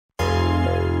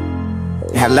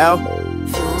Hello?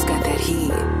 Fuel's got that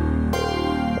heat.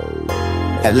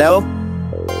 Hello?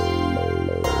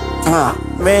 Ah,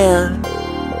 man.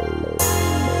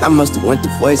 I must have went to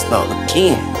voicemail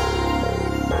again.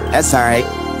 That's alright.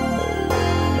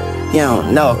 You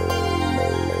don't know.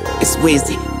 It's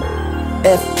Wheezy.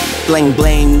 F bling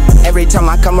bling. Every time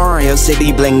I come around your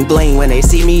city, bling bling. When they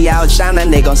see me out shining,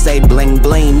 they gon' say bling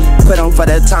bling. Put on for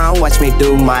the time, watch me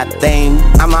do my thing.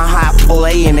 I'm a hot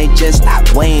boy and they just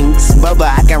hot wings.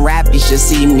 Bubba, I can rap, you should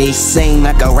see me sing.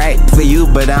 I can write for you,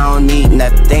 but I don't need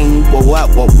nothing. Well,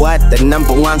 what? The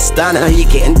 #1 stunner. You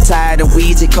getting tired of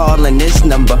Weezy calling this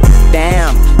number?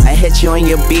 Damn, I hit you on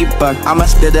your beeper. I'ma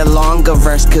spit a longer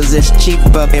verse cause it's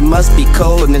cheaper. It must be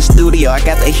cold in the studio, I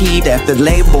got the heater. The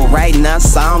label right now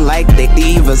sound like they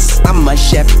divas. I'm a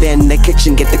chef in the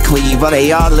kitchen, get the cleaver.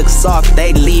 They all look soft,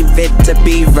 they leave it to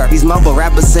Beaver. These mumble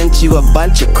rappers sent you a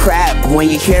bunch of crap. When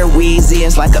you hear Wheezy,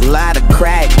 it's like a lot of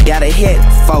crack. Gotta hit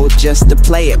 4 just to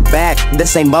play it back.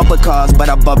 This ain't bumper cars, but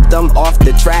I bumped them off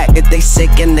the track. If they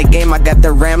sick in the game, I got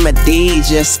the remedy.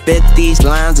 Just spit these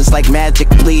lines, it's like magic,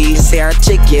 please. Say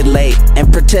articulate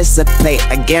and participate.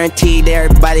 I guaranteed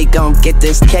everybody gon' get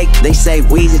this cake. They say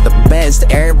Wheezy the best,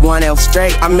 everyone else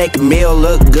straight. I make a meal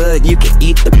look good, you can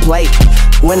eat the plate.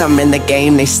 When I'm in the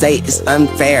game, they say it's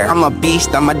unfair. I'm a beast,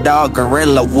 I'm a dog,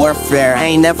 guerrilla warfare. I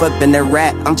ain't never been a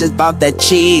rat, I'm just about that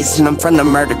cheese. And I'm from the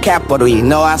murder capital, you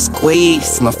know I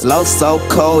squeeze. My flow so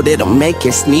cold, it'll make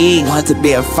you sneeze. Want to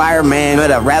be a fireman,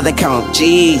 but I'd rather count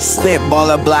G's.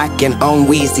 Spitballer blocking on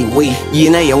Wheezy,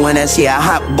 you know you wanna see a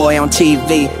hot boy on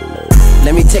TV.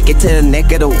 Let me take it to the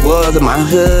neck of the woods of my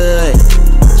hood.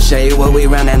 Show you what we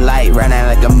running like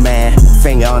a man.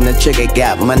 Finger on the trigger,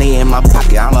 got money in my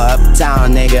pocket, I'm a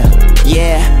uptown nigga.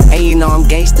 Yeah, and you know I'm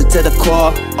gangster to the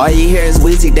core. All you hear is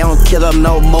Wheezy, they don't kill him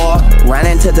no more. Run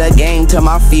into the game till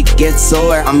my feet get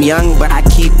sore. I'm young, but I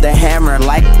keep the hammer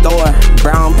like Thor.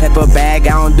 Brown pepper bag,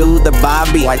 I don't do the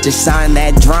Bobby. Why just sound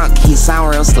that drunk, he sound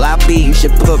real sloppy. You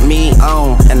should put me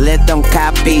on and let them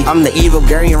copy. I'm the evil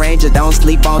Gary Ranger, don't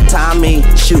sleep on Tommy.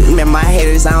 Shooting at my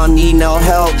haters, I don't need no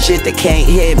help. Shit that can't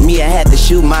hit me, I had to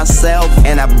shoot myself.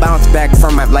 And I bounce back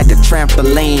from it like a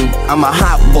trampoline. I'm a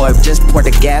hot boy, just pour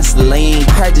the gasoline.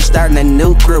 Heard you starting a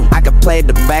new group, I could play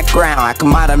the background. I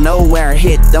come out of nowhere,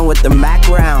 hit them with the Mac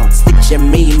round. Stitch and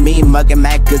me mugging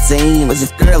magazine. Was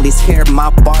if girlies hear my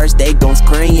bars, they gon'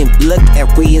 scream. Look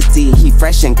at Wheezy, he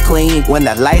fresh and clean. When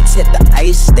the lights hit the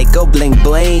ice, they go bling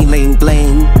bling, bling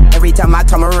bling. Every time I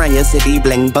come around your city,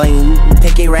 bling bling.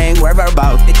 Pinky ring, wherever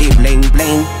about 50, bling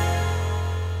bling.